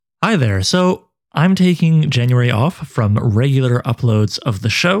Hi there. So I'm taking January off from regular uploads of the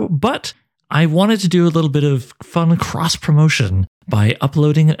show, but I wanted to do a little bit of fun cross promotion by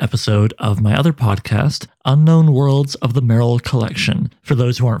uploading an episode of my other podcast, Unknown Worlds of the Merrill Collection. For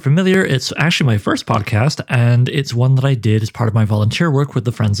those who aren't familiar, it's actually my first podcast, and it's one that I did as part of my volunteer work with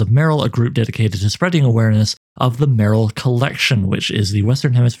the Friends of Merrill, a group dedicated to spreading awareness of the Merrill Collection, which is the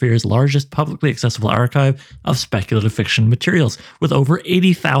Western Hemisphere's largest publicly accessible archive of speculative fiction materials, with over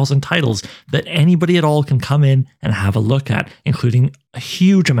 80,000 titles that anybody at all can come in and have a look at, including a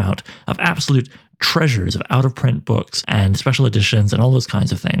huge amount of absolute treasures of out-of-print books and special editions and all those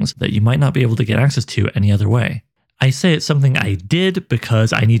kinds of things that you might not be able to get access to any other way. I say it's something I did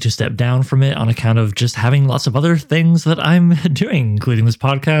because I need to step down from it on account of just having lots of other things that I'm doing, including this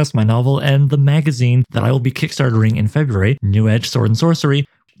podcast, my novel, and the magazine that I will be kickstartering in February, New Edge Sword and Sorcery.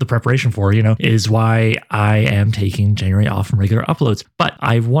 The preparation for, is why I am taking January off from regular uploads. But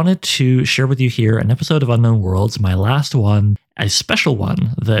I wanted to share with you here an episode of Unknown Worlds, my last one, a special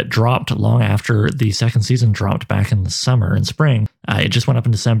one that dropped long after the second season dropped back in the summer and spring. It just went up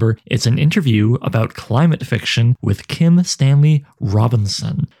in December. It's an interview about climate fiction with Kim Stanley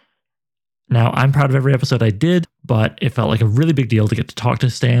Robinson. Now, I'm proud of every episode I did, but it felt like a really big deal to get to talk to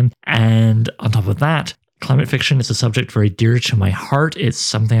Stan. And on top of that, climate fiction is a subject very dear to my heart. It's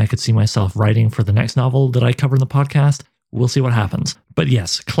something I could see myself writing for the next novel that I cover in the podcast. We'll see what happens. But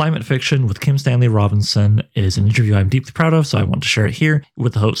yes, climate fiction with Kim Stanley Robinson is an interview I'm deeply proud of, so I want to share it here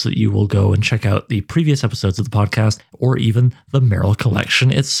with the hopes that you will go and check out the previous episodes of the podcast or even the Merrill Collection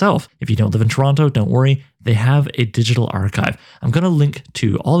itself. If you don't live in Toronto, don't worry. They have a digital archive. I'm going to link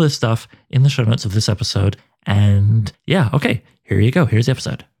to all this stuff in the show notes of this episode. And yeah, okay, here you go. Here's the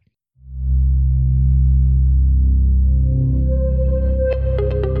episode.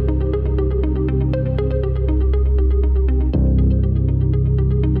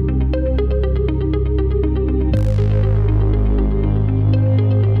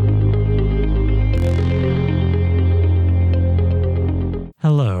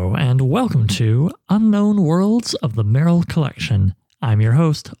 Hello, and welcome to Unknown Worlds of the Merrill Collection. I'm your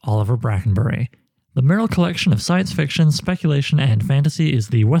host, Oliver Brackenbury. The Merrill Collection of science fiction, speculation, and fantasy is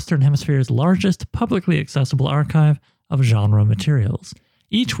the Western Hemisphere's largest publicly accessible archive of genre materials.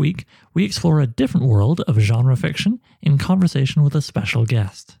 Each week, we explore a different world of genre fiction in conversation with a special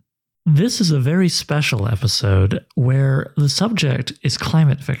guest. This is a very special episode where the subject is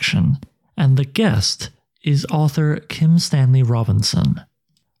climate fiction, and the guest is author Kim Stanley Robinson.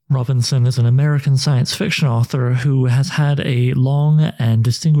 Robinson is an American science fiction author who has had a long and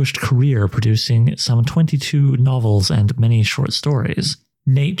distinguished career producing some 22 novels and many short stories.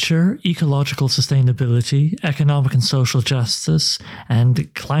 Nature, ecological sustainability, economic and social justice,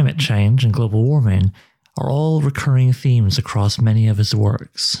 and climate change and global warming are all recurring themes across many of his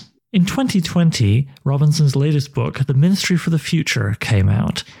works. In 2020, Robinson's latest book, The Ministry for the Future, came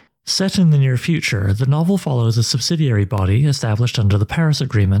out. Set in the near future, the novel follows a subsidiary body established under the Paris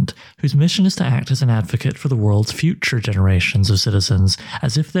Agreement, whose mission is to act as an advocate for the world's future generations of citizens,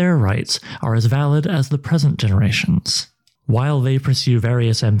 as if their rights are as valid as the present generations. While they pursue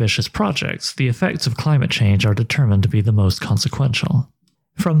various ambitious projects, the effects of climate change are determined to be the most consequential.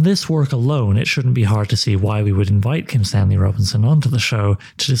 From this work alone, it shouldn't be hard to see why we would invite Kim Stanley Robinson onto the show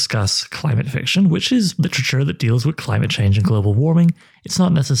to discuss climate fiction, which is literature that deals with climate change and global warming. It's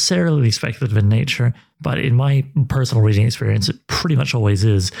not necessarily speculative in nature, but in my personal reading experience, it pretty much always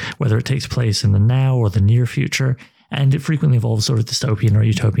is, whether it takes place in the now or the near future, and it frequently involves sort of dystopian or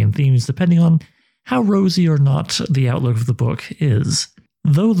utopian themes, depending on how rosy or not the outlook of the book is.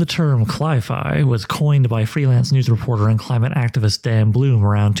 Though the term cli-fi was coined by freelance news reporter and climate activist Dan Bloom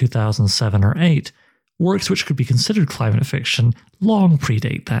around 2007 or 8, works which could be considered climate fiction long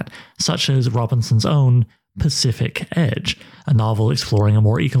predate that, such as Robinson's own Pacific Edge, a novel exploring a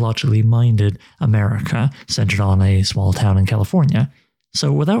more ecologically minded America centered on a small town in California.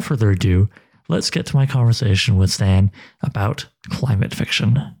 So without further ado, let's get to my conversation with Stan about climate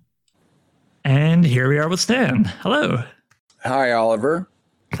fiction. And here we are with Stan. Hello. Hi, Oliver.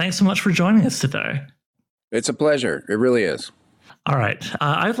 Thanks so much for joining us today. It's a pleasure. It really is. All right.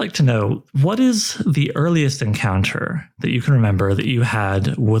 I'd like to know, what is the earliest encounter that you can remember that you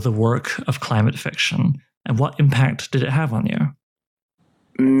had with a work of climate fiction, and what impact did it have on you?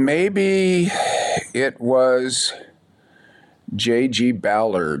 Maybe it was J.G.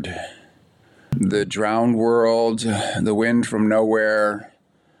 Ballard, The Drowned World, The Wind from Nowhere,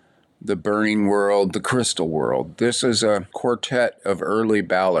 The Burning World, The Crystal World. This is a quartet of early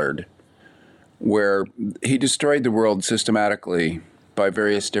Ballard where he destroyed the world systematically by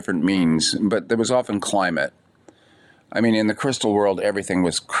various different means, but there was often climate. I mean, in the crystal world, everything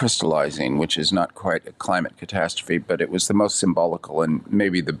was crystallizing, which is not quite a climate catastrophe, but it was the most symbolical and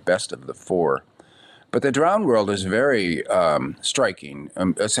maybe the best of the four. But the drowned world is very striking.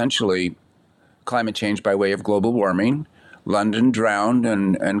 Essentially, climate change by way of global warming, London drowned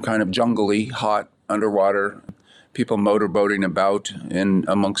and kind of jungly, hot, underwater, people motorboating about in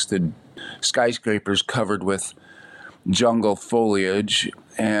amongst the skyscrapers covered with jungle foliage.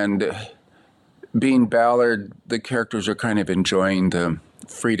 And being Ballard, the characters are kind of enjoying the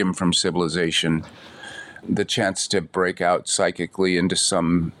freedom from civilization, the chance to break out psychically into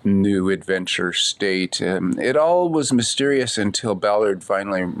some new adventure state. It all was mysterious until Ballard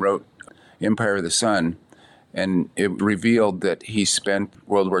finally wrote Empire of the Sun, and it revealed that he spent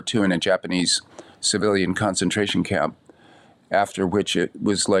World War II in a Japanese civilian concentration camp, after which it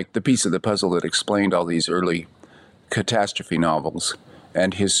was like the piece of the puzzle that explained all these early catastrophe novels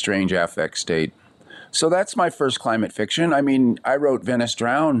and his strange affect state. So that's my first climate fiction. I mean, I wrote Venice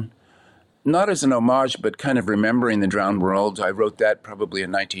Drown, not as an homage, but kind of remembering the drowned world. I wrote that probably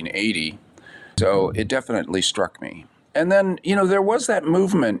in 1980. So it definitely struck me. And then, there was that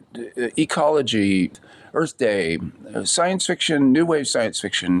movement, ecology, Earth Day, science fiction, new wave science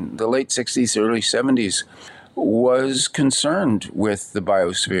fiction, the late 60s, early 70s, was concerned with the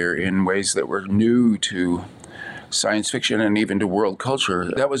biosphere in ways that were new to science fiction and even to world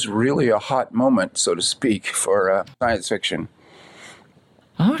culture. That was really a hot moment, so to speak, for science fiction.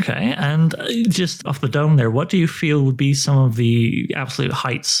 Okay, and just off the dome there, what do you feel would be some of the absolute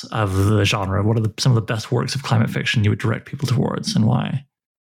heights of the genre? What are some of the best works of climate fiction you would direct people towards, and why?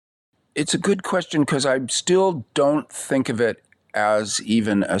 It's a good question because I still don't think of it as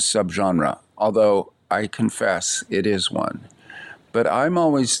even a subgenre, although I confess it is one. But I'm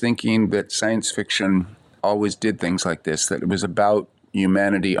always thinking that science fiction always did things like this, that it was about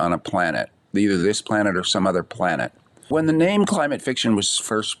humanity on a planet, either this planet or some other planet. When the name climate fiction was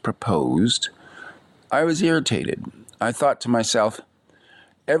first proposed, I was irritated. I thought to myself,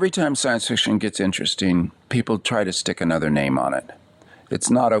 every time science fiction gets interesting, people try to stick another name on it. It's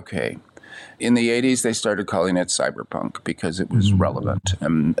not okay. In the 80s, they started calling it cyberpunk because it was relevant.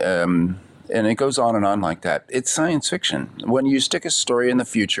 And it goes on and on like that. It's science fiction. When you stick a story in the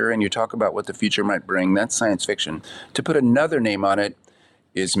future and you talk about what the future might bring, that's science fiction. To put another name on it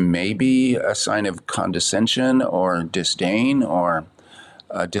is maybe a sign of condescension or disdain or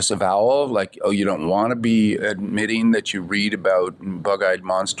disavowal, like, oh, you don't want to be admitting that you read about bug-eyed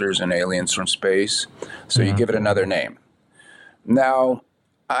monsters and aliens from space, so you give it another name. Now,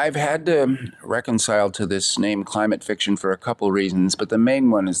 I've had to reconcile to this name climate fiction for a couple reasons, but the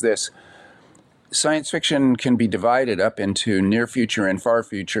main one is this. Science fiction can be divided up into near future and far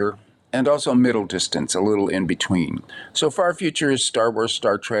future, and also middle distance, a little in between. So far future is Star Wars,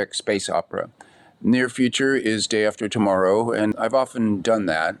 Star Trek, space opera. Near future is Day After Tomorrow, and I've often done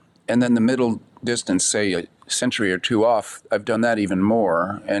that. And then the middle distance, say a century or two off, I've done that even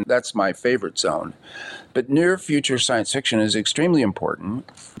more, and that's my favorite zone. But near future science fiction is extremely important.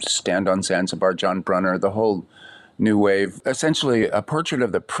 Stand on Zanzibar, John Brunner, the whole new wave, essentially a portrait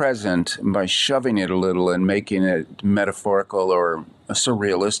of the present by shoving it a little and making it metaphorical or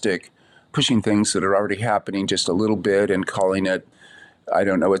surrealistic, pushing things that are already happening just a little bit and calling it, I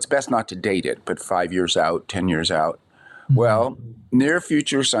don't know, it's best not to date it, but 5 years out, 10 years out. Well, near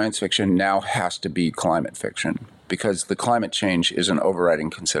future science fiction now has to be climate fiction because the climate change is an overriding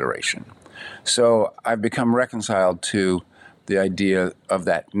consideration. So I've become reconciled to the idea of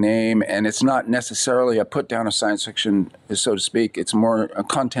that name, and it's not necessarily a put down of science fiction, so to speak. It's more a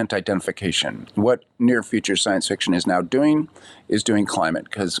content identification. What near future science fiction is now doing is doing climate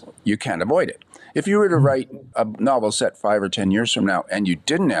because you can't avoid it. If you were to write a novel set 5 or 10 years from now and you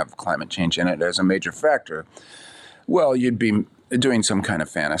didn't have climate change in it as a major factor, well, you'd be doing some kind of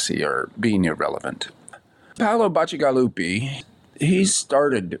fantasy or being irrelevant. Paolo Bacigalupi, he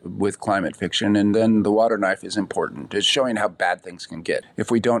started with climate fiction, and then The Water Knife is important. It's showing how bad things can get if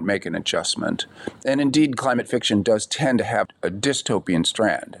we don't make an adjustment. And indeed, climate fiction does tend to have a dystopian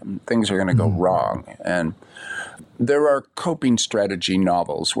strand. Things are going to go wrong. And there are coping strategy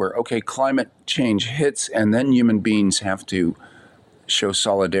novels where, okay, climate change hits, and then human beings have to show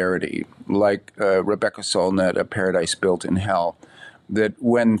solidarity, like Rebecca Solnit, A Paradise Built in Hell, that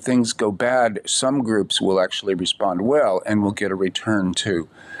when things go bad, some groups will actually respond well and will get a return to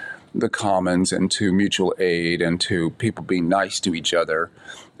the commons and to mutual aid and to people being nice to each other,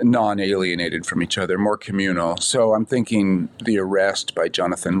 non-alienated from each other, more communal. So I'm thinking The Arrest by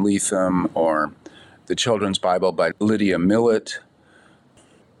Jonathan Lethem or The Children's Bible by Lydia Millett.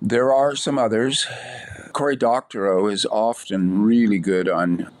 There are some others. Cory Doctorow is often really good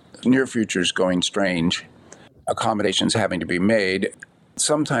on near futures going strange. accommodations having to be made.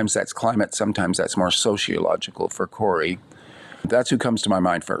 Sometimes that's climate, sometimes that's more sociological for Corey. That's who comes to my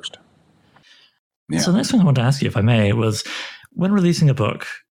mind first. Yeah. So the next thing I want to ask you, if I may, was when releasing a book,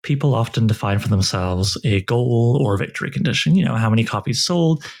 people often define for themselves a goal or a victory condition. You know, how many copies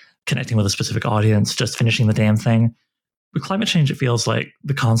sold, connecting with a specific audience, just finishing the damn thing. With climate change, it feels like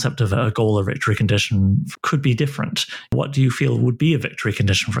the concept of a goal or victory condition could be different. What do you feel would be a victory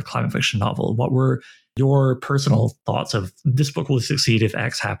condition for a climate fiction novel? What were your personal thoughts of this book will succeed if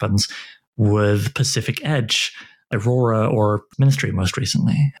X happens with Pacific Edge, Aurora, or Ministry most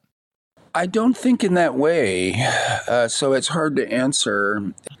recently? I don't think in that way, so it's hard to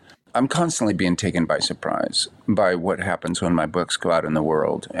answer. I'm constantly being taken by surprise by what happens when my books go out in the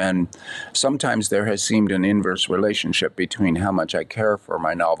world. And sometimes there has seemed an inverse relationship between how much I care for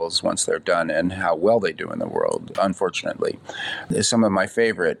my novels once they're done and how well they do in the world, unfortunately. Some of my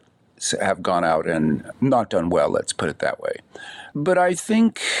favorites have gone out and not done well, let's put it that way. But I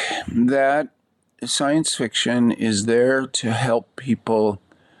think that science fiction is there to help people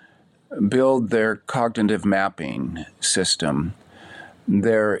build their cognitive mapping system,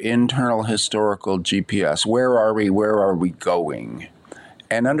 their internal historical GPS. Where are we? Where are we going?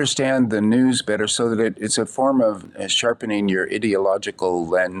 And understand the news better so that it's a form of sharpening your ideological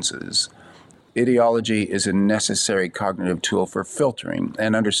lenses. Ideology is a necessary cognitive tool for filtering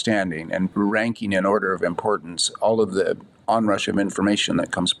and understanding and ranking in order of importance all of the onrush of information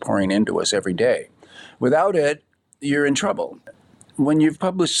that comes pouring into us every day. Without it, you're in trouble. When you've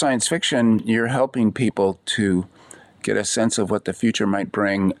published science fiction, you're helping people to get a sense of what the future might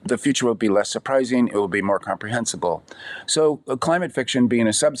bring. The future will be less surprising. It will be more comprehensible. So climate fiction, being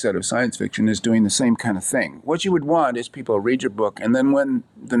a subset of science fiction, is doing the same kind of thing. What you would want is people read your book, and then when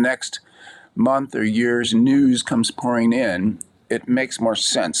the next month or year's news comes pouring in, it makes more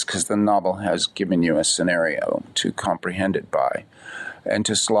sense because the novel has given you a scenario to comprehend it by and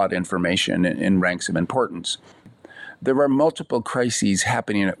to slot information in ranks of importance. There are multiple crises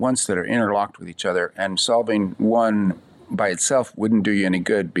happening at once that are interlocked with each other, and solving one by itself wouldn't do you any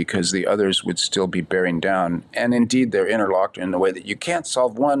good because the others would still be bearing down. And indeed, they're interlocked in the way that you can't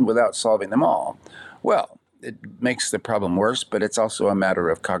solve one without solving them all. Well, it makes the problem worse, but it's also a matter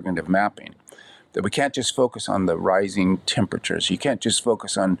of cognitive mapping. That we can't just focus on the rising temperatures. You can't just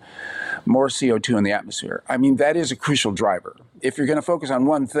focus on more CO2 in the atmosphere. I mean, that is a crucial driver. If you're going to focus on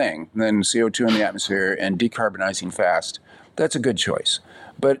one thing, then CO2 in the atmosphere and decarbonizing fast, that's a good choice.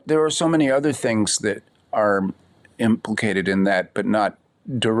 But there are so many other things that are implicated in that, but not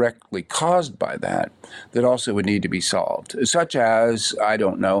directly caused by that, that also would need to be solved, such as, I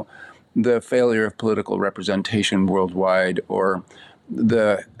don't know, the failure of political representation worldwide, or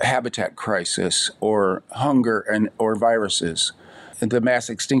the habitat crisis, or hunger or viruses. The mass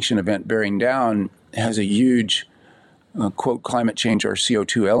extinction event bearing down has a huge, quote, climate change or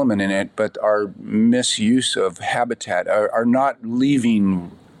CO2 element in it, but our misuse of habitat, are not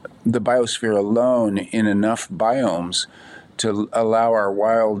leaving the biosphere alone in enough biomes to allow our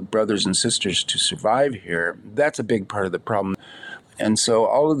wild brothers and sisters to survive here. That's a big part of the problem. And so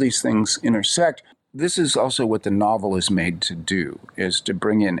all of these things intersect. This is also what the novel is made to do, is to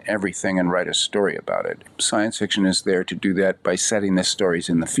bring in everything and write a story about it. Science fiction is there to do that by setting the stories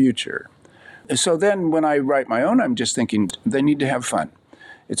in the future. So then when I write my own, I'm just thinking they need to have fun.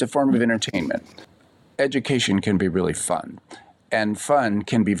 It's a form of entertainment. Education can be really fun, and fun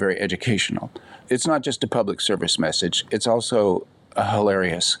can be very educational. It's not just a public service message. It's also a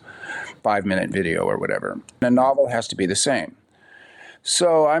hilarious 5-minute video or whatever. A novel has to be the same.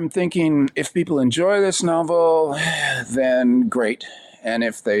 So I'm thinking if people enjoy this novel, then great. And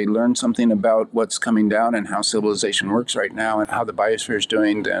if they learn something about what's coming down and how civilization works right now and how the biosphere is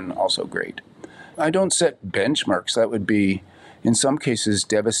doing, then also great. I don't set benchmarks. That would be, in some cases,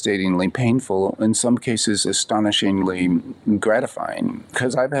 devastatingly painful, in some cases, astonishingly gratifying,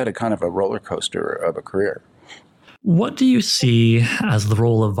 because I've had a kind of a roller coaster of a career. What do you see as the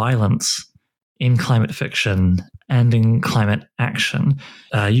role of violence in climate fiction and in climate action?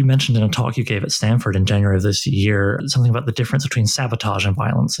 You mentioned in a talk you gave at Stanford in January of this year something about the difference between sabotage and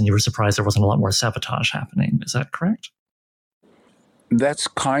violence, and you were surprised there wasn't a lot more sabotage happening. Is that correct? That's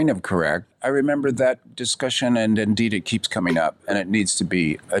kind of correct. I remember that discussion, and indeed it keeps coming up, and it needs to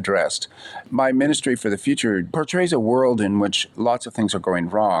be addressed. My Ministry for the Future portrays a world in which lots of things are going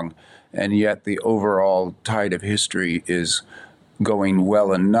wrong, and yet the overall tide of history is going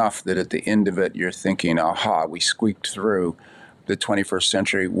well enough that at the end of it you're thinking, aha, we squeaked through the 21st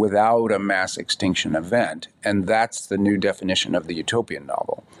century without a mass extinction event. And that's the new definition of the utopian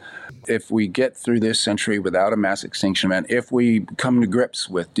novel. If we get through this century without a mass extinction event, if we come to grips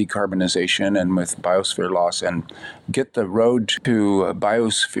with decarbonization and with biosphere loss and get the road to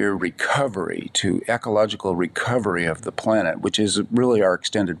biosphere recovery, to ecological recovery of the planet, which is really our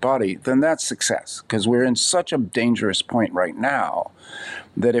extended body, then that's success, because we're in such a dangerous point right now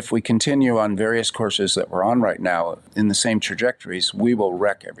that if we continue on various courses that we're on right now in the same trajectories, we will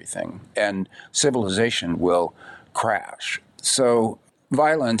wreck everything and civilization will crash. So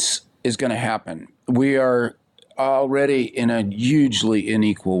violence is going to happen. We are already in a hugely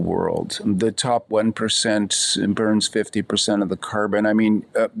unequal world. The top 1% burns 50% of the carbon. I mean,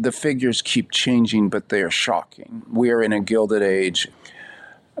 the figures keep changing, but they are shocking. We are in a gilded age.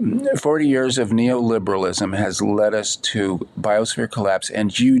 40 years of neoliberalism has led us to biosphere collapse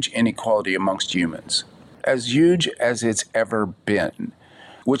and huge inequality amongst humans, as huge as it's ever been,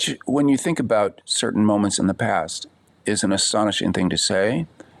 which, when you think about certain moments in the past, is an astonishing thing to say,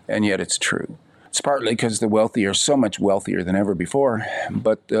 and yet it's true. It's partly because the wealthy are so much wealthier than ever before,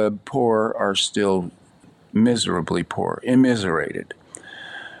 but the poor are still miserably poor, immiserated.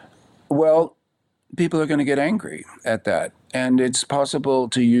 Well, people are going to get angry at that. And it's possible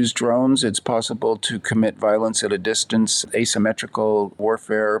to use drones. It's possible to commit violence at a distance. Asymmetrical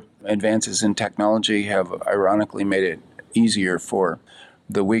warfare advances in technology have ironically made it easier for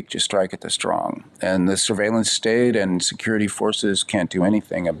the weak to strike at the strong. And the surveillance state and security forces can't do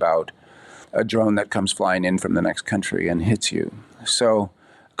anything about a drone that comes flying in from the next country and hits you. So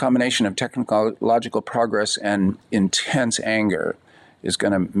a combination of technological progress and intense anger is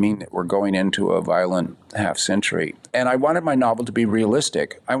going to mean that we're going into a violent half century. And I wanted my novel to be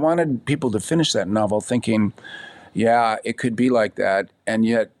realistic. I wanted people to finish that novel thinking, yeah, it could be like that. And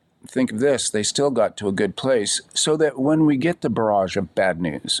yet, think of this, they still got to a good place, so that when we get the barrage of bad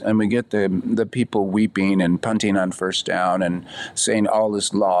news and we get the people weeping and punting on first down and saying all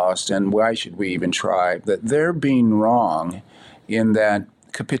is lost and why should we even try, that they're being wrong in that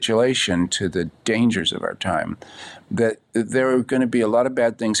capitulation to the dangers of our time, that there are going to be a lot of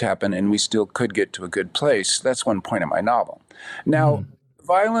bad things happen and we still could get to a good place. That's one point of my novel. Now,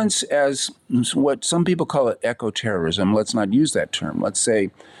 violence, as what some people call it, eco-terrorism, let's not use that term. Let's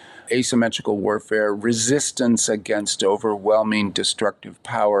say asymmetrical warfare, resistance against overwhelming destructive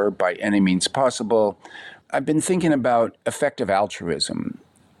power by any means possible. I've been thinking about effective altruism.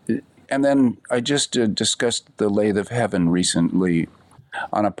 And then I just discussed The Lathe of Heaven recently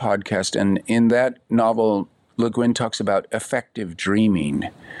on a podcast. And in that novel, Le Guin talks about effective dreaming.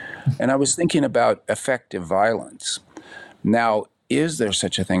 And I was thinking about effective violence. Now, is there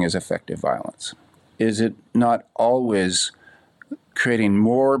such a thing as effective violence? Is it not always creating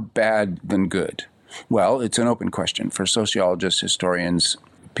more bad than good? Well, it's an open question for sociologists, historians,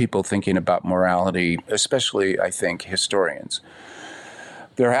 people thinking about morality, especially, I think, historians.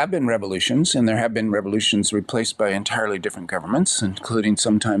 There have been revolutions, and there have been revolutions replaced by entirely different governments, including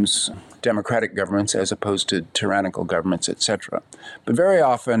sometimes democratic governments as opposed to tyrannical governments, etc. But very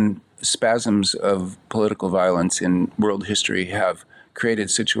often, spasms of political violence in world history have created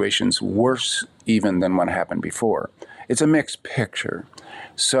situations worse even than what happened before. It's a mixed picture.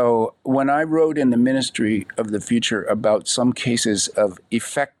 So when I wrote in the Ministry of the Future about some cases of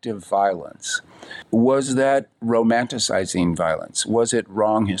effective violence, was that romanticizing violence? Was it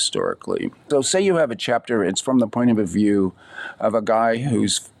wrong historically? So say you have a chapter, it's from the point of view of a guy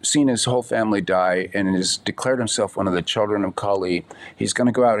who's seen his whole family die and has declared himself one of the children of Kali. He's going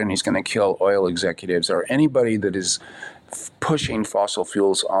to go out and he's going to kill oil executives or anybody that is pushing fossil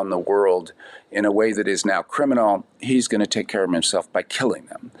fuels on the world in a way that is now criminal. He's going to take care of himself by killing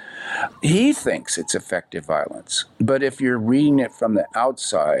them. He thinks it's effective violence. But if you're reading it from the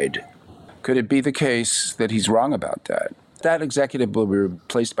outside, could it be the case that he's wrong about that? That executive will be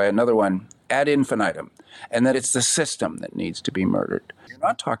replaced by another one ad infinitum, and that it's the system that needs to be murdered. You're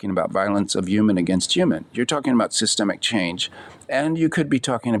not talking about violence of human against human. You're talking about systemic change, and you could be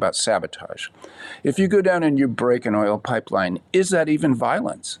talking about sabotage. If you go down and you break an oil pipeline, is that even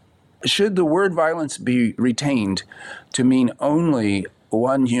violence? Should the word violence be retained to mean only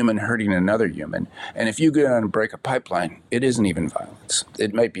one human hurting another human? And if you go down and break a pipeline, it isn't even violence.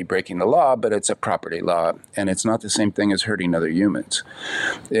 It might be breaking the law, but it's a property law, and it's not the same thing as hurting other humans.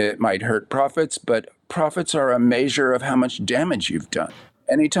 It might hurt profits, but profits are a measure of how much damage you've done.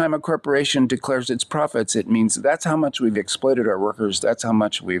 Anytime a corporation declares its profits, it means that's how much we've exploited our workers, that's how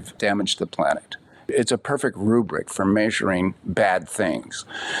much we've damaged the planet. It's a perfect rubric for measuring bad things.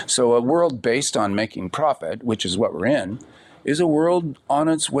 So a world based on making profit, which is what we're in, is a world on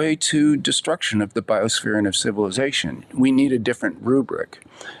its way to destruction of the biosphere and of civilization. We need a different rubric.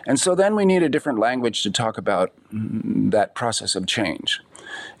 And so then we need a different language to talk about that process of change.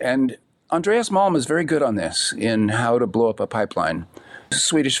 And Andreas Malm is very good on this in How to Blow Up a Pipeline.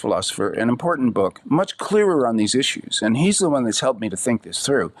 Swedish philosopher, an important book, much clearer on these issues. And he's the one that's helped me to think this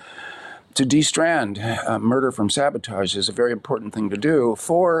through. To destrand murder from sabotage is a very important thing to do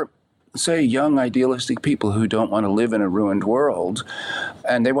for, say, young idealistic people who don't want to live in a ruined world,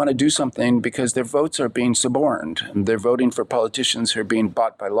 and they want to do something because their votes are being suborned. They're voting for politicians who are being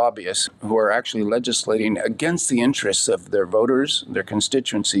bought by lobbyists who are actually legislating against the interests of their voters, their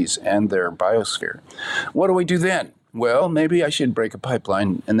constituencies, and their biosphere. What do we do then? Well, maybe I should break a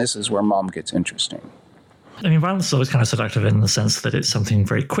pipeline, and this is where Malm gets interesting. I mean, violence is always kind of seductive in the sense that it's something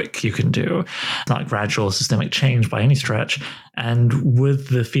very quick you can do. It's not gradual systemic change by any stretch. And with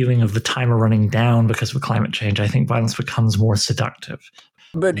the feeling of the timer running down because of climate change, I think violence becomes more seductive.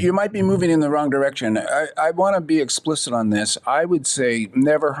 But you might be moving in the wrong direction. I want to be explicit on this. I would say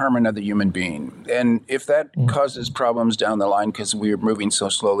never harm another human being. And if that causes problems down the line because we're moving so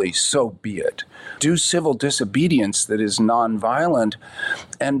slowly, so be it. Do civil disobedience that is nonviolent.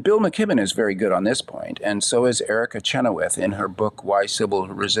 And Bill McKibben is very good on this point, and so is Erica Chenoweth in her book, Why Civil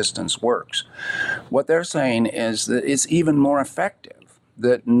Resistance Works. What they're saying is that it's even more effective,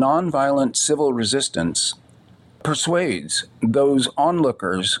 that nonviolent civil resistance persuades those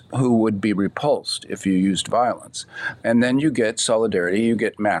onlookers who would be repulsed if you used violence. And then you get solidarity, you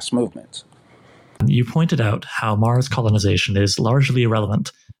get mass movements. You pointed out how Mars colonization is largely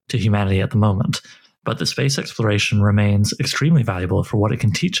irrelevant to humanity at the moment, but that space exploration remains extremely valuable for what it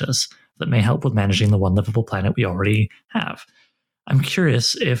can teach us that may help with managing the one livable planet we already have. I'm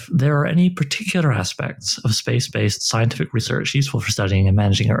curious if there are any particular aspects of space-based scientific research useful for studying and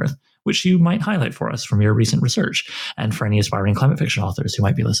managing Earth, which you might highlight for us from your recent research, and for any aspiring climate fiction authors who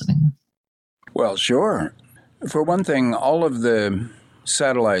might be listening. Well, sure. For one thing, all of the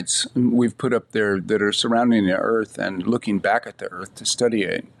satellites we've put up there that are surrounding the Earth and looking back at the Earth to study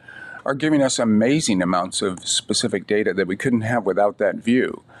it are giving us amazing amounts of specific data that we couldn't have without that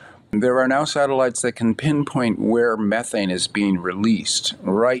view. There are now satellites that can pinpoint where methane is being released,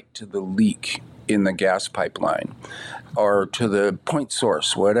 right to the leak in the gas pipeline, or to the point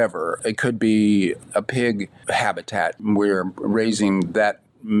source, whatever. It could be a pig habitat. We're raising that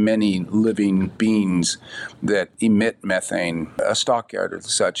many living beings that emit methane, a stockyard or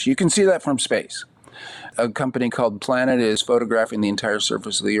such. You can see that from space. A company called Planet is photographing the entire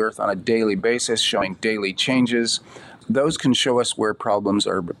surface of the Earth on a daily basis, showing daily changes. Those can show us where problems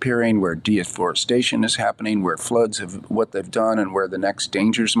are appearing, where deforestation is happening, where floods have what they've done, and where the next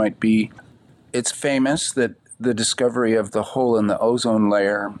dangers might be. It's famous that the discovery of the hole in the ozone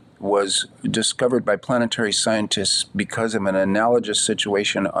layer was discovered by planetary scientists because of an analogous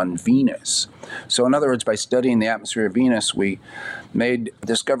situation on Venus. So in other words, by studying the atmosphere of Venus, we made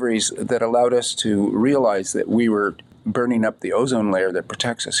discoveries that allowed us to realize that we were burning up the ozone layer that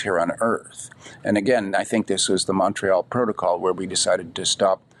protects us here on Earth. And again, I think this was the Montreal Protocol, where we decided to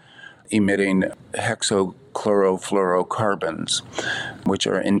stop emitting hexachlorofluorocarbons, which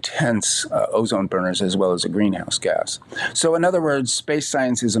are intense ozone burners as well as a greenhouse gas. So in other words, space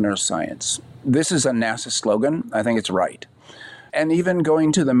science is an earth science. This is a NASA slogan. I think it's right. And even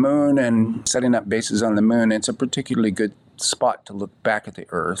going to the moon and setting up bases on the moon, it's a particularly good spot to look back at the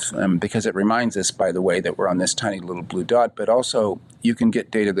Earth, because it reminds us, by the way, that we're on this tiny little blue dot, but also you can get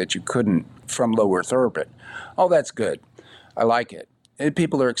data that you couldn't from low Earth orbit. All that's good. I like it.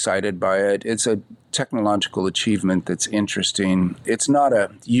 People are excited by it. It's a technological achievement that's interesting. It's not a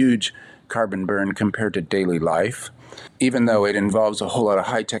huge carbon burn compared to daily life, even though it involves a whole lot of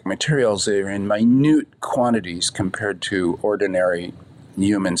high-tech materials that are in minute quantities compared to ordinary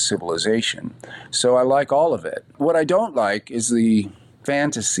human civilization. So I like all of it. What I don't like is the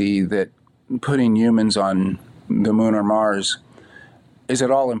fantasy that putting humans on the moon or Mars is at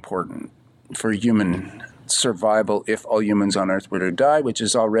all important for human survival if all humans on Earth were to die, which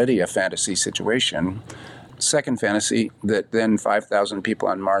is already a fantasy situation. Second fantasy, that then 5,000 people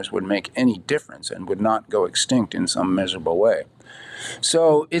on Mars would make any difference and would not go extinct in some measurable way.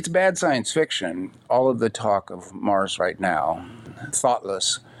 So it's bad science fiction, all of the talk of Mars right now,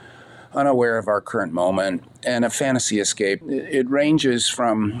 thoughtless, unaware of our current moment, and a fantasy escape. It ranges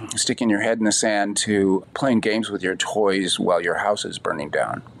from sticking your head in the sand to playing games with your toys while your house is burning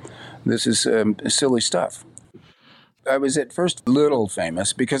down. This is silly stuff. I was at first little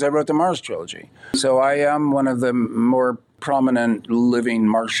famous because I wrote the Mars trilogy. So I am one of the more prominent living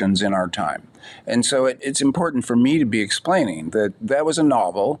Martians in our time. And so it's important for me to be explaining that that was a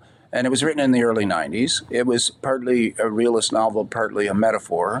novel, and it was written in the early 90s. It was partly a realist novel, partly a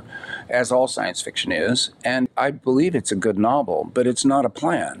metaphor, as all science fiction is. And I believe it's a good novel, but it's not a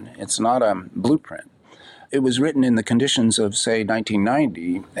plan. It's not a blueprint. it was written in the conditions of, say,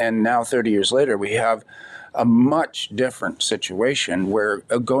 1990, and now 30 years later, we have a much different situation where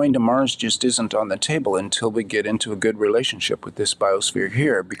going to Mars just isn't on the table until we get into a good relationship with this biosphere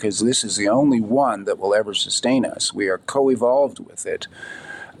here, because this is the only one that will ever sustain us. We are co-evolved with it.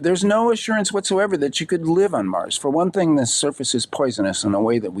 There's no assurance whatsoever that you could live on Mars. For one thing, the surface is poisonous in a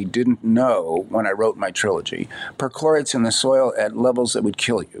way that we didn't know when I wrote my trilogy. Perchlorate's in the soil at levels that would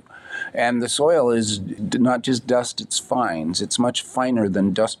kill you. And the soil is not just dust, it's fines. It's much finer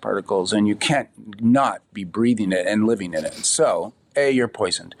than dust particles, and you can't not be breathing it and living in it. So, A, you're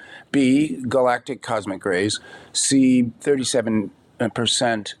poisoned. B, galactic cosmic rays. C, 37%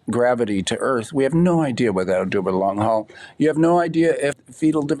 gravity to Earth. We have no idea what that'll do over the long haul. You have no idea if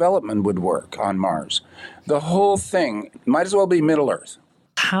fetal development would work on Mars. The whole thing might as well be Middle Earth.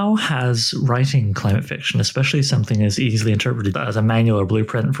 How has writing climate fiction, especially something as easily interpreted as a manual or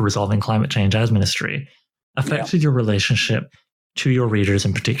blueprint for resolving climate change as Ministry, affected your relationship to your readers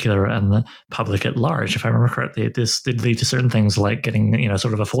in particular and the public at large? If I remember correctly, this did lead to certain things like getting,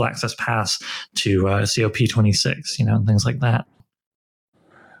 sort of a full access pass to COP26, and things like that.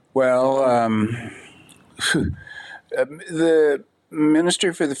 Well, the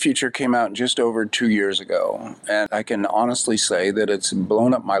Ministry for the Future came out just over 2 years ago, and I can honestly say that it's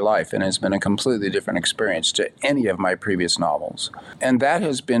blown up my life and has been a completely different experience to any of my previous novels. And that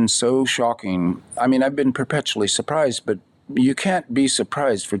has been so shocking. I mean, I've been perpetually surprised, but you can't be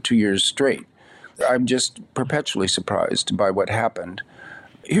surprised for 2 years straight. I'm just perpetually surprised by what happened.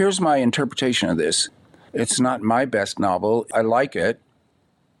 Here's my interpretation of this. It's not my best novel. I like it.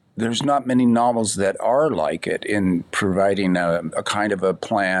 There's not many novels that are like it in providing a kind of a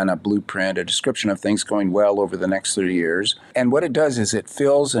plan, a blueprint, a description of things going well over the next 30 years. And what it does is it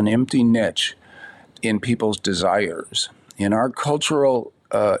fills an empty niche in people's desires. In our cultural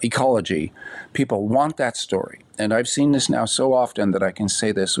ecology, people want that story. And I've seen this now so often that I can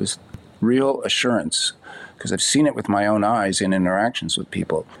say this with real assurance, because I've seen it with my own eyes in interactions with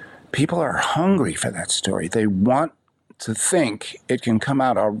people. People are hungry for that story. They want to think it can come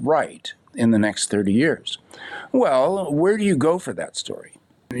out all right in the next 30 years. Well, where do you go for that story?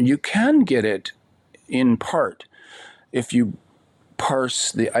 You can get it in part if you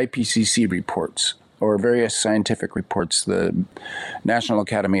parse the IPCC reports or various scientific reports, the National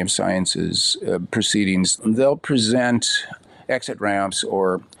Academy of Sciences proceedings. They'll present exit ramps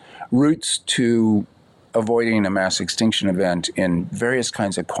or routes to avoiding a mass extinction event in various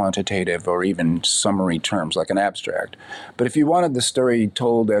kinds of quantitative or even summary terms, like an abstract. But if you wanted the story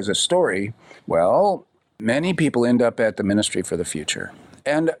told as a story, well, many people end up at the Ministry for the Future.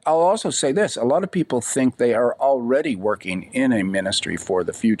 And I'll also say this, a lot of people think they are already working in a ministry for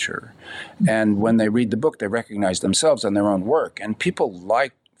the future. And when they read the book, they recognize themselves and their own work. And people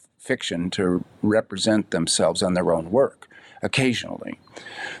like fiction to represent themselves and their own work occasionally.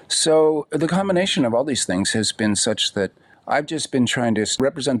 So the combination of all these things has been such that I've just been trying to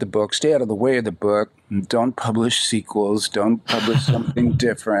represent the book, stay out of the way of the book, don't publish sequels, don't publish something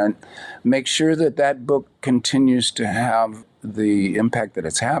different, make sure that that book continues to have the impact that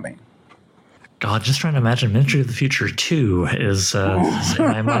it's having. God, just trying to imagine Ministry of the Future 2 is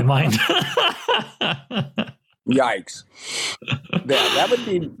in my mind. Yikes.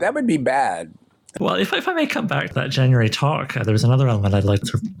 That would be bad. Well, if I may come back to that January talk, there was another element I'd like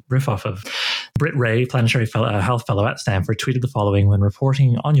to riff off of. Britt Ray, Planetary Health Fellow at Stanford, tweeted the following when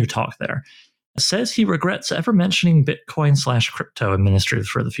reporting on your talk there. Says he regrets ever mentioning Bitcoin/crypto in Ministry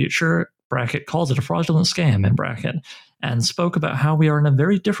for the Future, bracket, calls it a fraudulent scam, in bracket, and spoke about how we are in a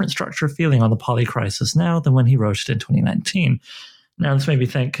very different structure of feeling on the poly crisis now than when he wrote it in 2019. Now, this made me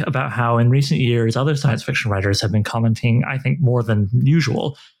think about how in recent years, other science fiction writers have been commenting, I think more than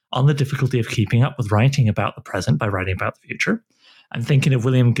usual, on the difficulty of keeping up with writing about the present by writing about the future. I'm thinking of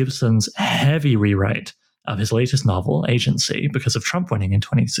William Gibson's heavy rewrite of his latest novel, Agency, because of Trump winning in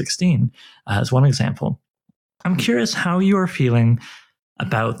 2016, as one example. I'm curious how you are feeling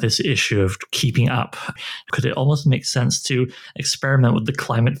about this issue of keeping up. Could it almost make sense to experiment with the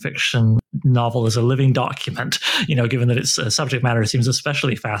climate fiction novel as a living document, given that its subject matter seems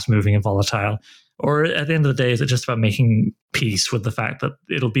especially fast-moving and volatile? Or at the end of the day, is it just about making peace with the fact that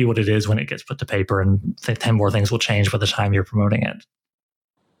it'll be what it is when it gets put to paper and 10 more things will change by the time you're promoting it?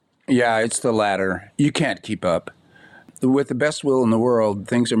 Yeah, it's the latter. You can't keep up. With the best will in the world,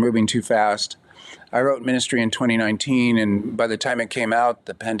 things are moving too fast. I wrote Ministry in 2019, and by the time it came out,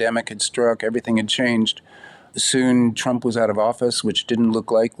 the pandemic had struck, everything had changed. Soon, Trump was out of office, which didn't look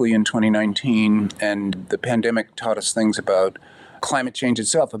likely in 2019, and the pandemic taught us things about climate change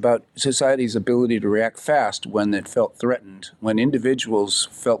itself, about society's ability to react fast when it felt threatened. When individuals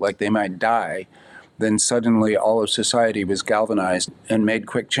felt like they might die, then suddenly all of society was galvanized and made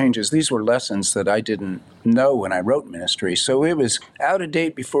quick changes. These were lessons that I didn't know when I wrote Ministry. So it was out of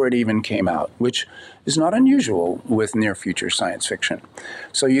date before it even came out, which is not unusual with near future science fiction.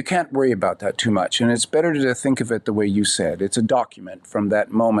 So you can't worry about that too much. And it's better to think of it the way you said. It's a document from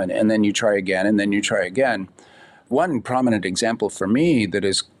that moment, and then you try again, and then you try again. One prominent example for me that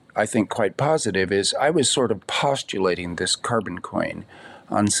is, I think, quite positive is I was sort of postulating this carbon coin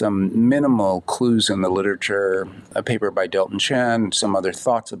on some minimal clues in the literature, a paper by Delton Chen, some other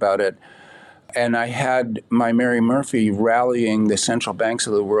thoughts about it. And I had my Mary Murphy rallying the central banks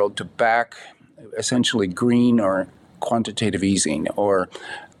of the world to back essentially green or quantitative easing or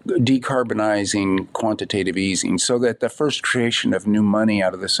decarbonizing quantitative easing, so that the first creation of new money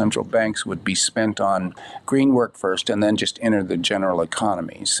out of the central banks would be spent on green work first and then just enter the general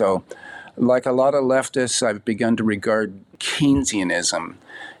economy. So like a lot of leftists, I've begun to regard Keynesianism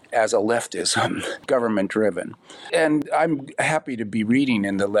as a leftism, government-driven. And I'm happy to be reading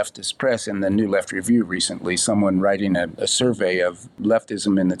in the leftist press, in the New Left Review recently, someone writing a survey of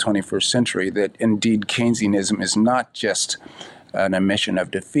leftism in the 21st century, that indeed Keynesianism is not just an admission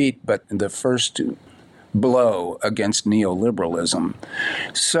of defeat, but the first blow against neoliberalism.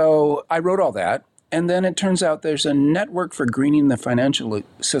 So I wrote all that. And then it turns out there's a network for greening the financial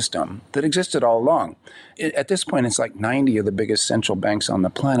system that existed all along. At this point, it's like 90 of the biggest central banks on the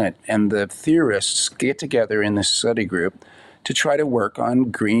planet. And the theorists get together in this study group to try to work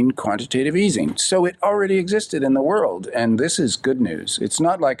on green quantitative easing. So it already existed in the world. And this is good news. It's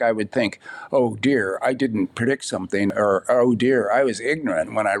not like I would think, oh dear, I didn't predict something, or oh dear, I was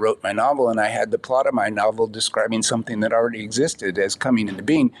ignorant when I wrote my novel and I had the plot of my novel describing something that already existed as coming into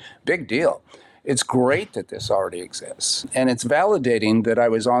being. Big deal. It's great that this already exists. And it's validating that I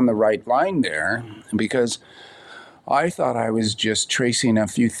was on the right line there, because I thought I was just tracing a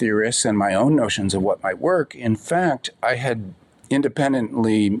few theorists and my own notions of what might work. In fact, I had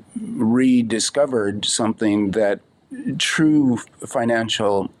independently rediscovered something that true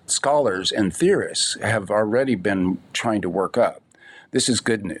financial scholars and theorists have already been trying to work up. This is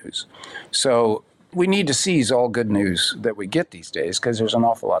good news. So we need to seize all good news that we get these days, because there's an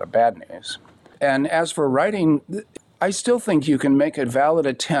awful lot of bad news. And as for writing, I still think you can make a valid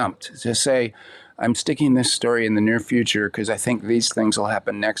attempt to say, I'm sticking this story in the near future because I think these things will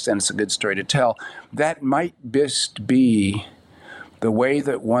happen next and it's a good story to tell. That might best be the way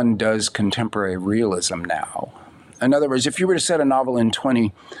that one does contemporary realism now. In other words, if you were to set a novel in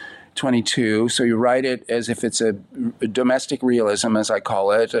 2022, so you write it as if it's a domestic realism, as I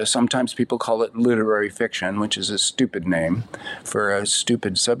call it. Sometimes people call it literary fiction, which is a stupid name for a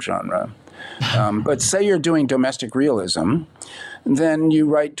stupid subgenre. But say you're doing domestic realism, then you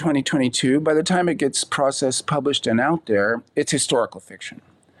write 2022. By the time it gets processed, published, and out there, it's historical fiction.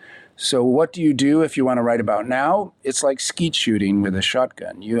 So what do you do if you want to write about now? It's like skeet shooting with a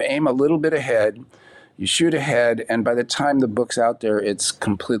shotgun. You aim a little bit ahead, you shoot ahead, and by the time the book's out there, it's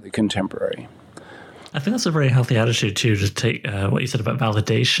completely contemporary. I think that's a very healthy attitude too, to take what you said about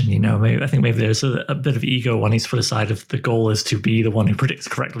validation. I think maybe there's a bit of ego when he's put aside if the goal is to be the one who predicts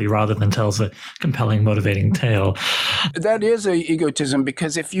correctly rather than tells a compelling, motivating tale. That is a egotism,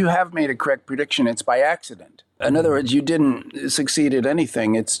 because if you have made a correct prediction, it's by accident. In other words, you didn't succeed at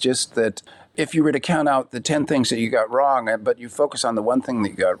anything. It's just that if you were to count out the 10 things that you got wrong, but you focus on the one thing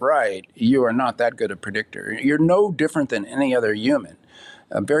that you got right, you are not that good a predictor. You're no different than any other human.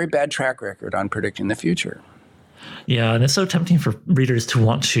 A very bad track record on predicting the future. Yeah, and it's so tempting for readers to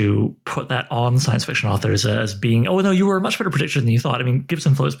want to put that on science fiction authors as being, oh, no, you were a much better predictor than you thought. I mean,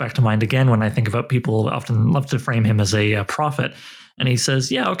 Gibson floats back to mind again when I think about people often love to frame him as a prophet. And he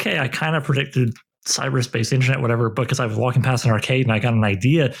says, yeah, okay, I kind of predicted cyberspace, internet, whatever, because I was walking past an arcade and I got an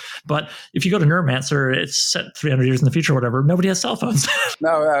idea. But if you go to Neuromancer, it's set 300 years in the future or whatever, nobody has cell phones.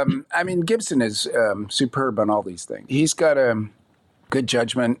 No, Gibson is superb on all these things. He's got a good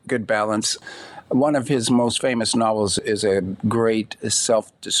judgment, good balance. One of his most famous novels is a great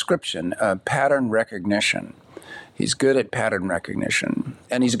self-description, pattern recognition. He's good at pattern recognition,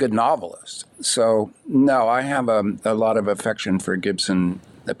 and he's a good novelist. So, no, I have a lot of affection for Gibson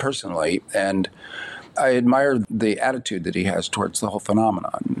personally, and I admire the attitude that he has towards the whole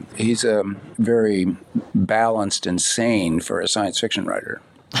phenomenon. He's very balanced and sane for a science fiction writer.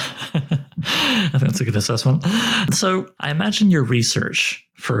 I think that's a good assessment. So I imagine your research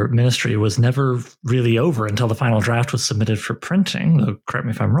for Ministry was never really over until the final draft was submitted for printing, though correct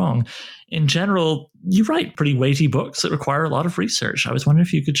me if I'm wrong. In general, you write pretty weighty books that require a lot of research. I was wondering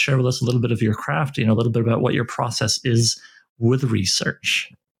if you could share with us a little bit of your craft, a little bit about what your process is with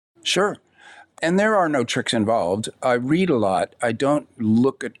research. Sure. And there are no tricks involved. I read a lot. I don't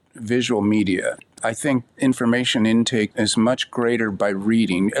look at visual media. I think information intake is much greater by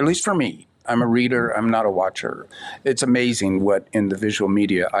reading, at least for me. I'm a reader. I'm not a watcher. It's amazing what in the visual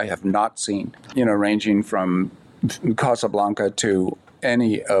media I have not seen, ranging from Casablanca to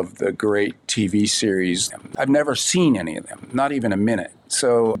any of the great TV series. I've never seen any of them, not even a minute.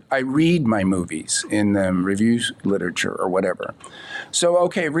 So I read my movies in the reviews literature or whatever. So,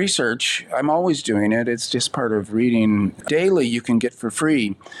 okay, research, I'm always doing it. It's just part of reading. Daily, you can get for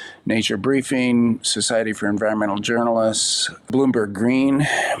free Nature Briefing, Society for Environmental Journalists, Bloomberg Green.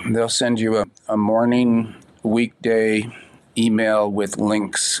 They'll send you a morning, weekday email with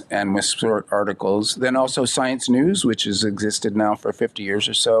links and with short articles. Then also Science News, which has existed now for 50 years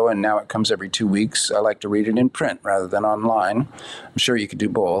or so, and now it comes every 2 weeks. I like to read it in print rather than online. I'm sure you could do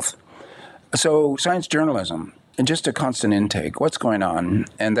both. So science journalism, and just a constant intake. What's going on?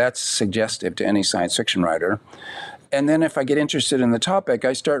 And that's suggestive to any science fiction writer. And then if I get interested in the topic,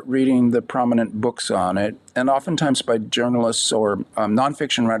 I start reading the prominent books on it, and oftentimes by journalists or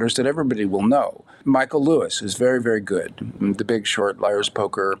nonfiction writers that everybody will know. Michael Lewis is very, very good. The Big Short, Liar's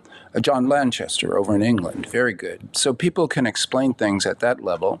Poker. John Lanchester over in England, very good. So people can explain things at that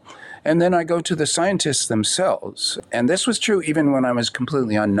level. And then I go to the scientists themselves. And this was true even when I was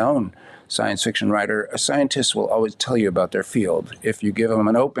completely unknown science fiction writer. A scientist will always tell you about their field. If you give them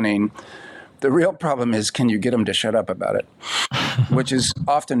an opening, the real problem is, can you get them to shut up about it, which is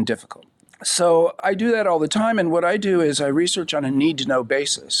often difficult. So I do that all the time. And what I do is I research on a need-to-know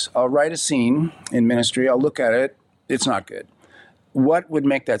basis. I'll write a scene in ministry. I'll look at it. It's not good. What would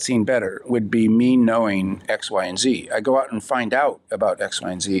make that scene better would be me knowing X, Y, and Z. I go out and find out about X,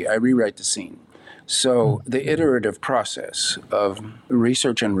 Y, and Z. I rewrite the scene. So the iterative process of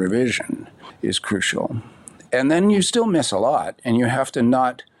research and revision is crucial. And then you still miss a lot, and you have to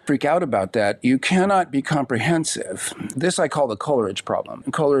not freak out about that. You cannot be comprehensive. This I call the Coleridge problem.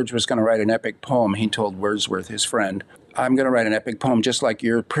 Coleridge was going to write an epic poem. He told Wordsworth, his friend, I'm going to write an epic poem just like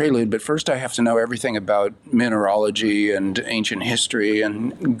your prelude, but first I have to know everything about mineralogy and ancient history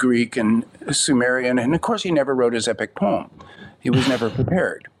and Greek and Sumerian. And of course, he never wrote his epic poem. He was never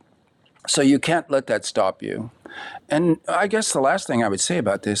prepared. So you can't let that stop you. And I guess the last thing I would say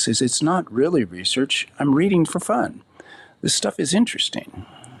about this is it's not really research. I'm reading for fun. This stuff is interesting.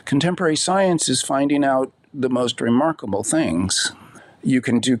 Contemporary science is finding out the most remarkable things. You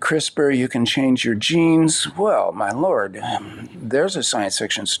can do CRISPR, you can change your genes. Well, my Lord, there's a science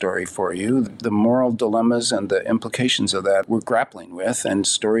fiction story for you. The moral dilemmas and the implications of that we're grappling with, and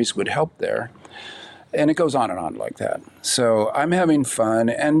stories would help there. And it goes on and on like that. So I'm having fun.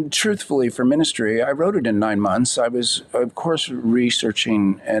 And truthfully, for ministry, I wrote it in 9 months. I was, of course,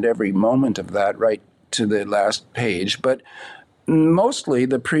 researching at every moment of that right to the last page. But mostly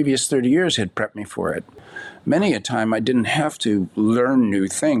the previous 30 years had prepped me for it. Many a time I didn't have to learn new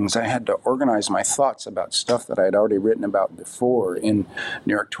things. I had to organize my thoughts about stuff that I had already written about before in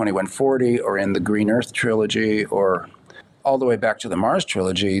New York 2140 or in the Green Earth trilogy or all the way back to the Mars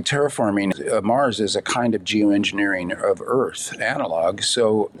trilogy. Terraforming Mars is a kind of geoengineering of Earth analog.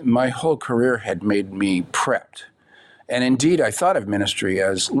 So my whole career had made me prepped. And indeed, I thought of ministry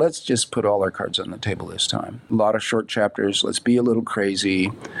as, let's just put all our cards on the table this time. A lot of short chapters. Let's be a little crazy.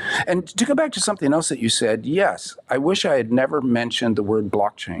 And to go back to something else that you said, yes, I wish I had never mentioned the word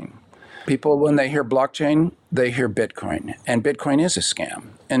blockchain. People, when they hear blockchain, they hear Bitcoin. And Bitcoin is a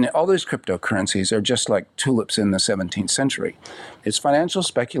scam. And all these cryptocurrencies are just like tulips in the 17th century. It's financial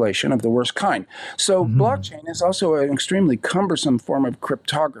speculation of the worst kind. So blockchain is also an extremely cumbersome form of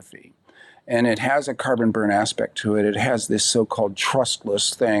cryptography. And it has a carbon burn aspect to it. It has this so-called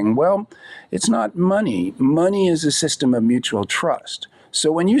trustless thing. Well, it's not money. Money is a system of mutual trust.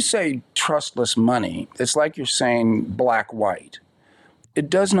 So when you say trustless money, it's like you're saying black-white. It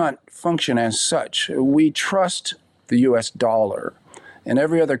does not function as such. We trust the U.S. dollar, and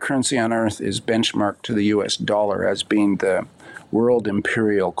every other currency on earth is benchmarked to the U.S. dollar as being the world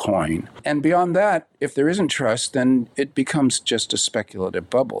imperial coin. And beyond that, if there isn't trust, then it becomes just a speculative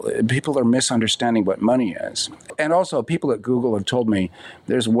bubble. People are misunderstanding what money is. And also, people at Google have told me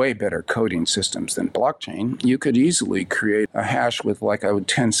there's way better coding systems than blockchain. You could easily create a hash with like a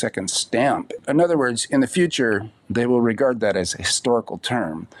 10-second stamp. In other words, in the future, they will regard that as a historical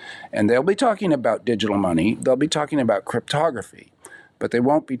term. And they'll be talking about digital money. They'll be talking about cryptography, but they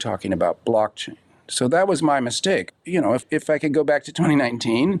won't be talking about blockchain. So that was my mistake. You know, if I could go back to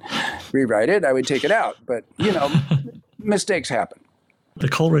 2019, rewrite it, I would take it out. But, you know, mistakes happen. The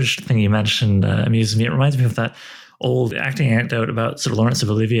Coleridge thing you mentioned amused me. It reminds me of that old acting anecdote about sort of Laurence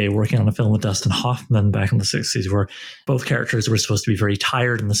Olivier working on a film with Dustin Hoffman back in the 60s, where both characters were supposed to be very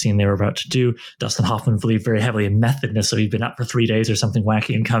tired in the scene they were about to do. Dustin Hoffman believed very heavily in methodness, so he'd been up for 3 days or something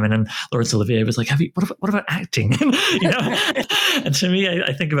wacky and come in, and Laurence Olivier was like, what about acting? And to me,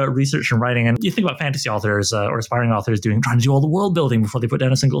 I think about research and writing, and you think about fantasy authors or aspiring authors trying to do all the world building before they put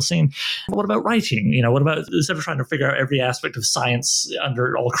down a single scene. What about writing? What about, instead of trying to figure out every aspect of science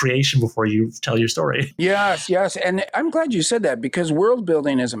under all creation before you tell your story? Yes. And I'm glad you said that, because world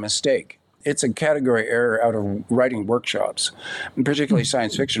building is a mistake. It's a category error out of writing workshops, particularly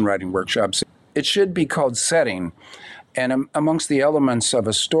science fiction writing workshops. It should be called setting. And amongst the elements of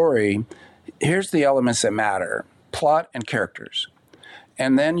a story, here's the elements that matter: plot and characters.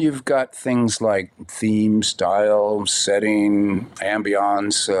 And then you've got things like theme, style, setting,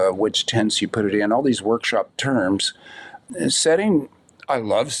 ambience, which tense you put it in, all these workshop terms. Setting, I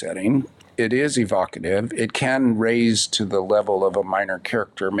love setting. It is evocative. It can raise to the level of a minor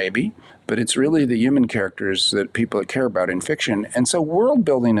character, maybe, but it's really the human characters that people care about in fiction. And so world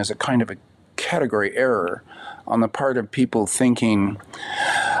building is a kind of a category error on the part of people thinking,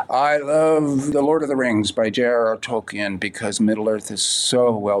 I love The Lord of the Rings by J.R.R. Tolkien because Middle-earth is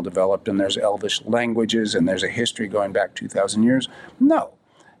so well developed and there's elvish languages and there's a history going back 2,000 years. No.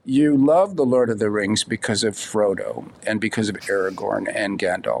 You love The Lord of the Rings because of Frodo and because of Aragorn and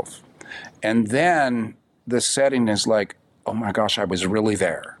Gandalf. And then the setting is like, oh my gosh, I was really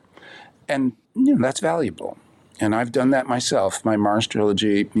there. And that's valuable. And I've done that myself, my Mars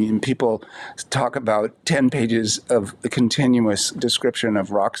trilogy. People talk about 10 pages of a continuous description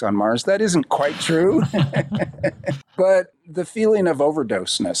of rocks on Mars. That isn't quite true. But the feeling of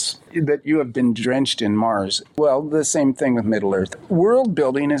overdoseness, that you have been drenched in Mars, well, the same thing with Middle-earth. World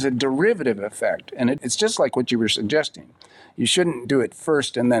building is a derivative effect. And it's just like what you were suggesting. You shouldn't do it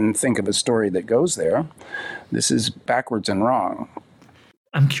first and then think of a story that goes there. This is backwards and wrong.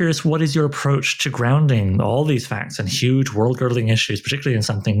 I'm curious, what is your approach to grounding all these facts and huge world-girdling issues, particularly in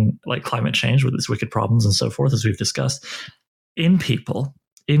something like climate change with its wicked problems and so forth, as we've discussed, in people,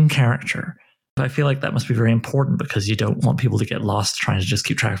 in character? I feel like that must be very important, because you don't want people to get lost trying to just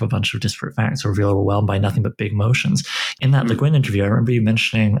keep track of a bunch of disparate facts or feel overwhelmed by nothing but big emotions. In that Le Guin interview, I remember you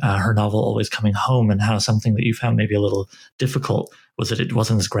mentioning her novel Always Coming Home, and how something that you found maybe a little difficult was that it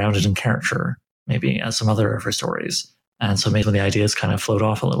wasn't as grounded in character, maybe, as some other of her stories. And so maybe the ideas kind of float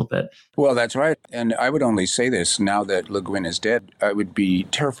off a little bit. Well, that's right. And I would only say this now that Le Guin is dead. I would be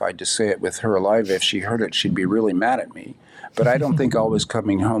terrified to say it with her alive. If she heard it, she'd be really mad at me. But I don't think Always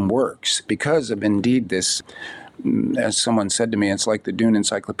Coming Home works because of indeed this, as someone said to me, it's like the Dune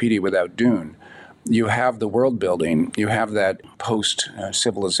Encyclopedia without Dune. You have the world building, you have that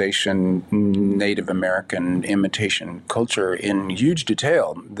post-civilization Native American imitation culture in huge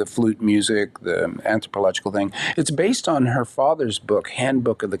detail, the flute music, the anthropological thing. It's based on her father's book,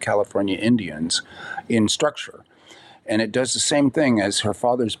 Handbook of the California Indians, in structure. And it does the same thing as her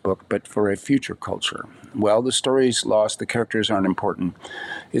father's book, but for a future culture. Well, the story's lost, the characters aren't important.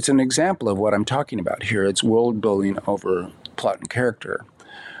 It's an example of what I'm talking about here. It's world building over plot and character.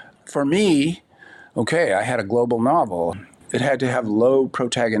 For me, okay, I had a global novel. It had to have low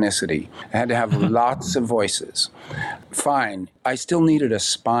protagonicity. It had to have lots of voices. Fine. I still needed a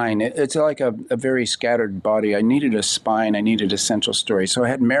spine. It's like a very scattered body. I needed a spine. I needed a central story. So I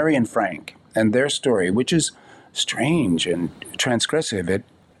had Mary and Frank and their story, which is strange and transgressive. It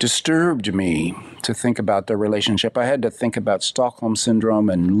disturbed me to think about their relationship. I had to think about Stockholm Syndrome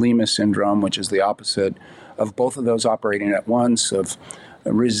and Lima Syndrome, which is the opposite of both of those operating at once, of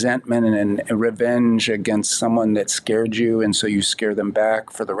resentment and revenge against someone that scared you, and so you scare them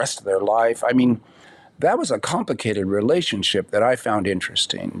back for the rest of their life. I mean, that was a complicated relationship that I found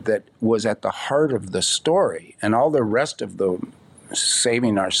interesting, that was at the heart of the story, and all the rest of the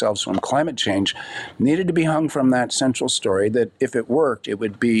saving ourselves from climate change needed to be hung from that central story, that if it worked, it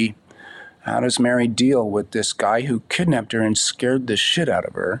would be, how does Mary deal with this guy who kidnapped her and scared the shit out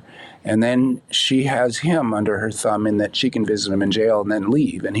of her? And then she has him under her thumb in that she can visit him in jail and then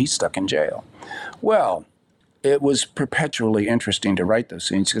leave, and he's stuck in jail. Well, it was perpetually interesting to write those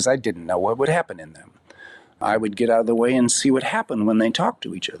scenes because I didn't know what would happen in them. I would get out of the way and see what happened when they talked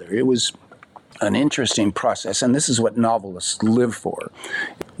to each other. It was an interesting process, and this is what novelists live for.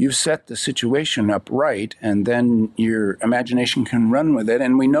 You set the situation up right, and then your imagination can run with it.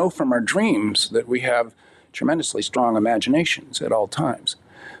 And we know from our dreams that we have tremendously strong imaginations at all times.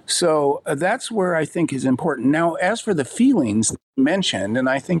 So that's where I think is important. Now, as for the feelings mentioned, and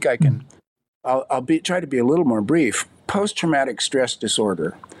I think I'll try to be a little more brief. Post-traumatic stress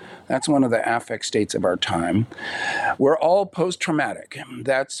disorder, That's one of the affect states of our time. We're all post-traumatic.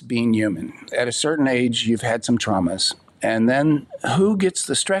 That's being human. At a certain age, you've had some traumas. And then who gets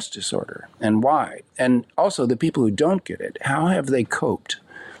the stress disorder and why? And also the people who don't get it, how have they coped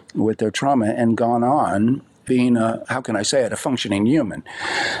with their trauma and gone on being how can I say it, a functioning human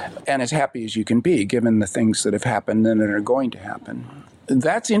and as happy as you can be given the things that have happened and that are going to happen.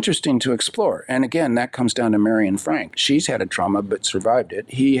 That's interesting to explore. And again, that comes down to Marion Frank. She's had a trauma but survived it.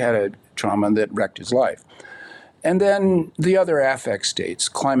 He had a trauma that wrecked his life. And then the other affect states,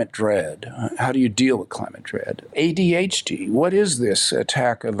 climate dread. How do you deal with climate dread? ADHD. What is this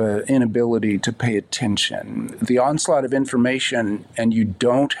attack of an inability to pay attention? The onslaught of information, and you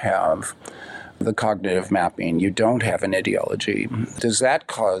don't have the cognitive mapping. You don't have an ideology. Does that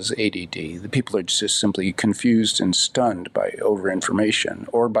cause ADD? The people are just simply confused and stunned by overinformation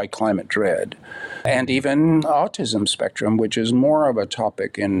or by climate dread. And even autism spectrum, which is more of a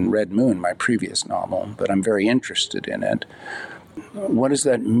topic in Red Moon, my previous novel, but I'm very interested in it. What does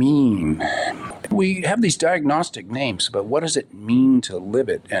that mean? We have these diagnostic names, but what does it mean to live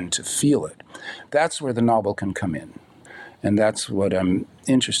it and to feel it? That's where the novel can come in. And that's what I'm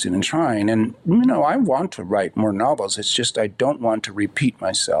interested in trying. And, I want to write more novels. It's just I don't want to repeat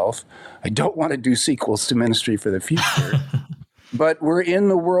myself. I don't want to do sequels to Ministry for the Future. But we're in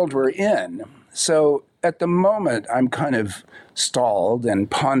the world we're in. So at the moment, I'm kind of stalled and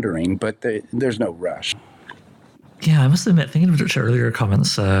pondering, but there's no rush. Yeah, I must admit, thinking of your earlier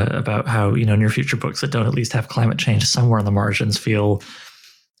comments about how, in your future books that don't at least have climate change somewhere on the margins feel,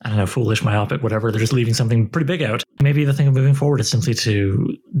 I don't know, foolish, myopic, whatever. They're just leaving something pretty big out. Maybe the thing of moving forward is simply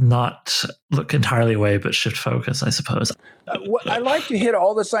to not look entirely away, but shift focus, I suppose. I like to hit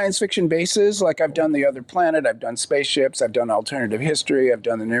all the science fiction bases. Like I've done The Other Planet, I've done spaceships, I've done alternative history, I've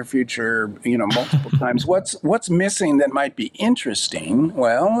done the near future, multiple times. What's missing that might be interesting?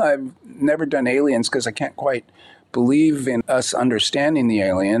 Well, I've never done aliens because I can't quite believe in us understanding the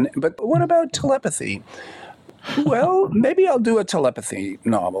alien. But what about telepathy? Well, maybe I'll do a telepathy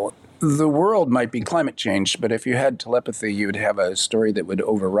novel. The world might be climate changed, but if you had telepathy, you would have a story that would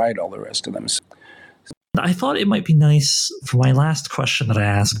override all the rest of them. I thought it might be nice for my last question that I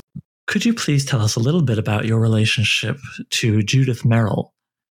asked. Could you please tell us a little bit about your relationship to Judith Merril?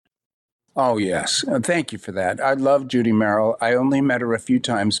 Oh, yes. Thank you for that. I love Judy Merril. I only met her a few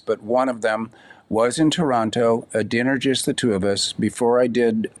times, but one of them was in Toronto, a dinner, just the two of us, before I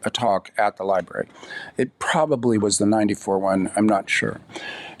did a talk at the library. It probably was the 94 one, I'm not sure.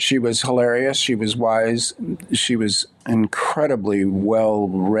 She was hilarious, she was wise, she was incredibly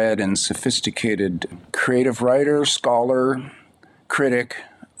well-read and sophisticated creative writer, scholar, critic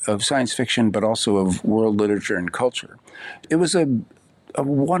of science fiction, but also of world literature and culture. It was a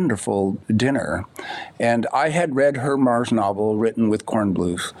wonderful dinner, and I had read her Mars novel written with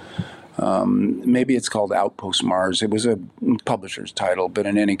Kornbluth. Maybe it's called Outpost Mars. It was a publisher's title, but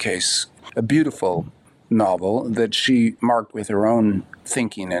in any case, a beautiful novel that she marked with her own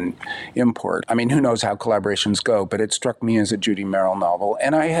thinking and import. I mean, who knows how collaborations go, but it struck me as a Judy Merril novel.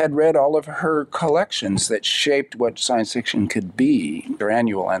 And I had read all of her collections that shaped what science fiction could be, her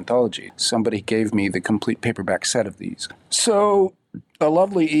annual anthology. Somebody gave me the complete paperback set of these. So a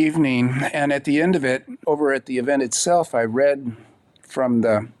lovely evening, and at the end of it, over at the event itself, I read from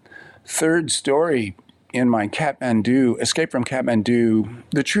the third story in my Kathmandu, Escape from Kathmandu,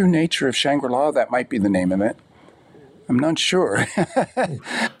 The True Nature of Shangri-La, that might be the name of it. I'm not sure.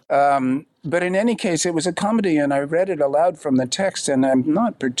 But in any case, it was a comedy, and I read it aloud from the text, and I'm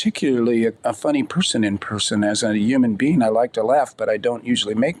not particularly a funny person in person. As a human being, I like to laugh, but I don't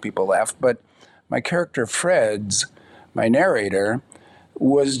usually make people laugh. But my character, Freds, my narrator,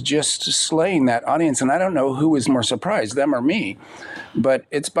 was just slaying that audience, and I don't know who was more surprised, them or me. But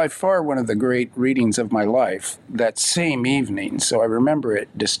it's by far one of the great readings of my life that same evening, so I remember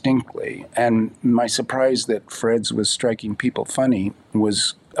it distinctly. And my surprise that Freds was striking people funny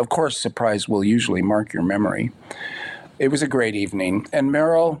was, of course, surprise will usually mark your memory. It was a great evening. And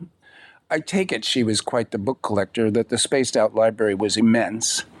Merril, I take it she was quite the book collector, that the spaced out library was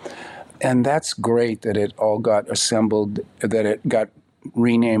immense. And that's great that it all got assembled, that it got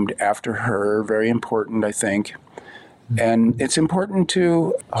renamed after her. Very important, I think. And it's important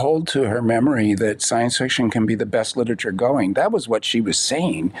to hold to her memory that science fiction can be the best literature going. That was what she was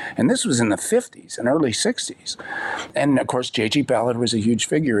saying. And this was in the 50s and early 60s. And of course, J.G. Ballard was a huge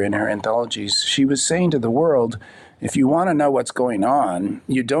figure in her anthologies. She was saying to the world, if you want to know what's going on,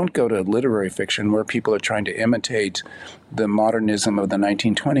 you don't go to literary fiction where people are trying to imitate the modernism of the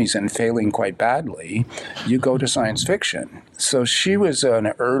 1920s and failing quite badly. You go to science fiction. So she was an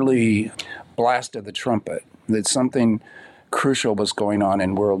early blast of the trumpet, that something crucial was going on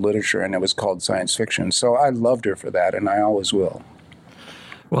in world literature, and it was called science fiction. So I loved her for that, and I always will.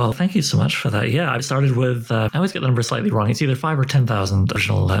 Well, thank you so much for that. Yeah, I started with, I always get the number slightly wrong. It's either 5 or 10,000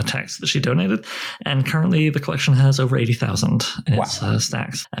 original texts that she donated. And currently the collection has over 80,000 in its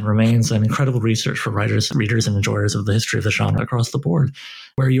stacks and remains an incredible research for writers, readers, and enjoyers of the history of the genre across the board,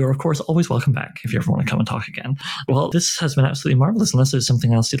 where you're, of course, always welcome back if you ever want to come and talk again. Well, this has been absolutely marvelous, unless there's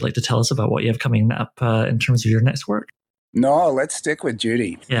something else you'd like to tell us about what you have coming up in terms of your next work. No, let's stick with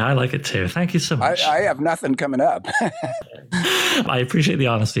Judy. Yeah, I like it too. Thank you so much. I have nothing coming up. I appreciate the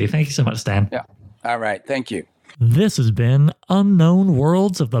honesty. Thank you so much, Stan. Yeah. All right. Thank you. This has been Unknown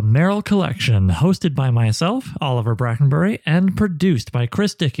Worlds of the Merrill Collection, hosted by myself, Oliver Brackenbury, and produced by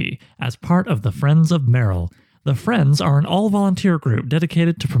Chris Dickey as part of the Friends of Merrill. The Friends are an all-volunteer group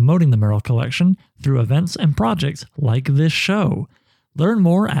dedicated to promoting the Merrill Collection through events and projects like this show. Learn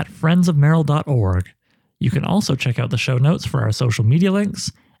more at friendsofmerrill.org. You can also check out the show notes for our social media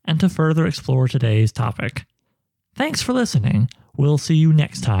links and to further explore today's topic. Thanks for listening. We'll see you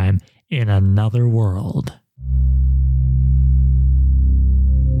next time in another world.